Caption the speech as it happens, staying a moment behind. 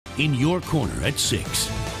in your corner at 6.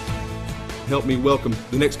 Help me welcome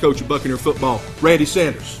the next coach of Buccaneer football, Randy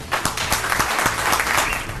Sanders.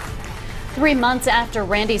 3 months after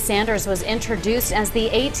Randy Sanders was introduced as the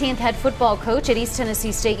 18th head football coach at East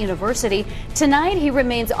Tennessee State University, tonight he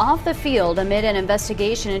remains off the field amid an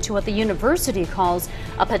investigation into what the university calls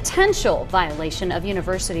a potential violation of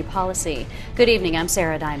university policy. Good evening, I'm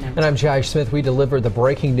Sarah Diamond. And I'm Josh Smith. We delivered the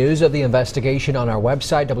breaking news of the investigation on our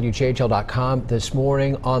website, WJHL.com, this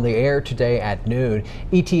morning on the air today at noon.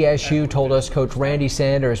 ETSU told us Coach Randy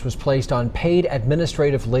Sanders was placed on paid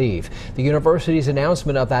administrative leave. The university's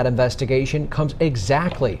announcement of that investigation comes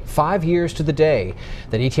exactly 5 years to the day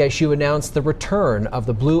that ETSU announced the return of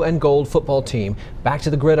the blue and gold football team back to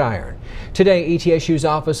the gridiron. Today, ETSU's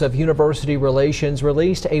Office of University Relations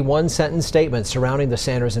released a one-sentence statement surrounding the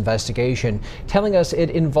Sanders investigation, telling us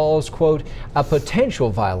it involves, quote, a potential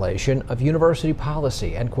violation of university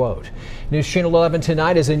policy, end quote. News Channel 11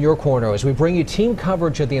 tonight is in your corner as we bring you team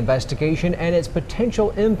coverage of the investigation and its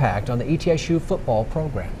potential impact on the ETSU football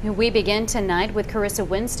program. We begin tonight with Carissa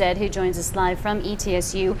Winstead, who joins us live from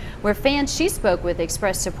ETSU, where fans she spoke with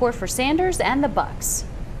expressed support for Sanders and the Bucs.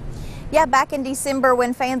 Yeah, back in December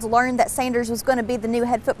when fans learned that Sanders was going to be the new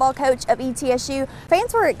head football coach of ETSU,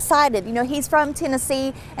 fans were excited. You know, he's from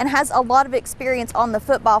Tennessee and has a lot of experience on the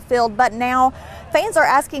football field, but now fans are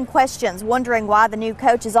asking questions, wondering why the new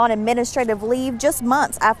coach is on administrative leave just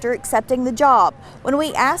months after accepting the job. When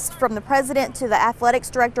we asked from the president to the athletics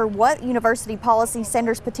director what university policy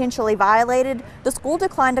Sanders potentially violated, the school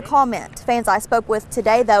declined to comment. Fans I spoke with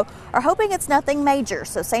today, though, are hoping it's nothing major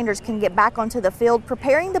so Sanders can get back onto the field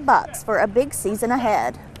preparing the Bucs for a big season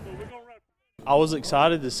ahead. I was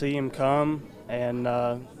excited to see him come, and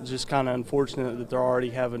just kind of unfortunate that they're already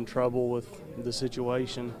having trouble with the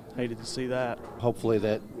situation. Hated to see that. Hopefully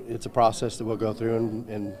that it's a process that we'll go through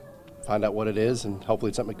and find out what it is, and hopefully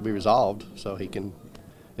it's something that can be resolved so he can,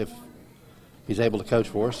 if he's able to coach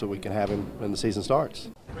for us, so we can have him when the season starts.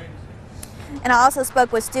 And I also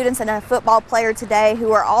spoke with students and a football player today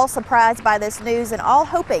who are all surprised by this news and all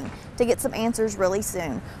hoping to get some answers really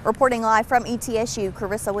soon. Reporting live from ETSU,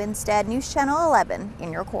 Carissa Winstead, News Channel 11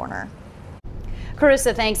 in your corner.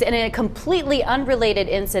 Carissa, thanks. In a completely unrelated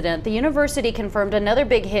incident, the university confirmed another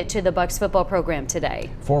big hit to the Bucs football program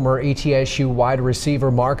today. Former ETSU wide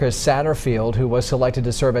receiver Marcus Satterfield, who was selected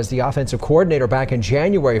to serve as the offensive coordinator back in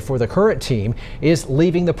January for the current team, is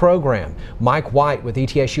leaving the program. Mike White with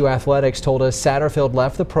ETSU Athletics told us Satterfield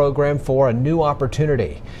left the program for a new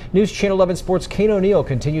opportunity. News Channel 11 Sports' Kane O'Neill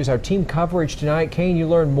continues our team coverage tonight. Kane, you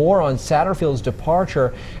learn more on Satterfield's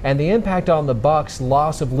departure and the impact on the Bucs'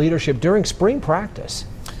 loss of leadership during spring practice.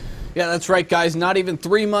 Yeah, that's right, guys. Not even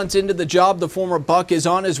 3 months into the job, the former Buck is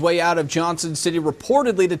on his way out of Johnson City,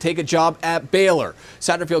 reportedly to take a job at Baylor.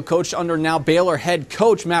 Satterfield coached under now Baylor head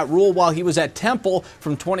coach Matt Rule while he was at Temple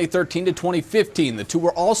from 2013 to 2015. The two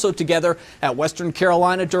were also together at Western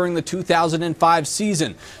Carolina during the 2005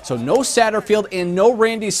 season. So no Satterfield and no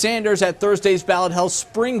Randy Sanders at Thursday's Ballard Health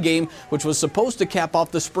spring game, which was supposed to cap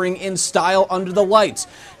off the spring in style under the lights.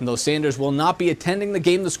 And though Sanders will not be attending the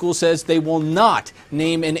game, the school says they will not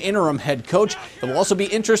name an interim head coach. It will also be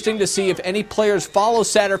interesting to see if any players follow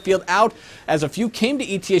Satterfield out, as a few came to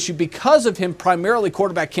ETSU because of him, primarily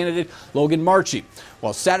quarterback candidate Logan Marchie.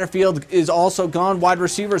 While Satterfield is also gone, wide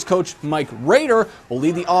receivers coach Mike Rader will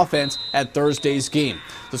lead the offense at Thursday's game.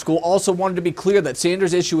 The school also wanted to be clear that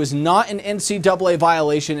Sanders' issue is not an NCAA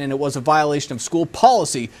violation, and it was a violation of school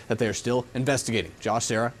policy that they are still investigating. Josh,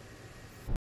 Sarah.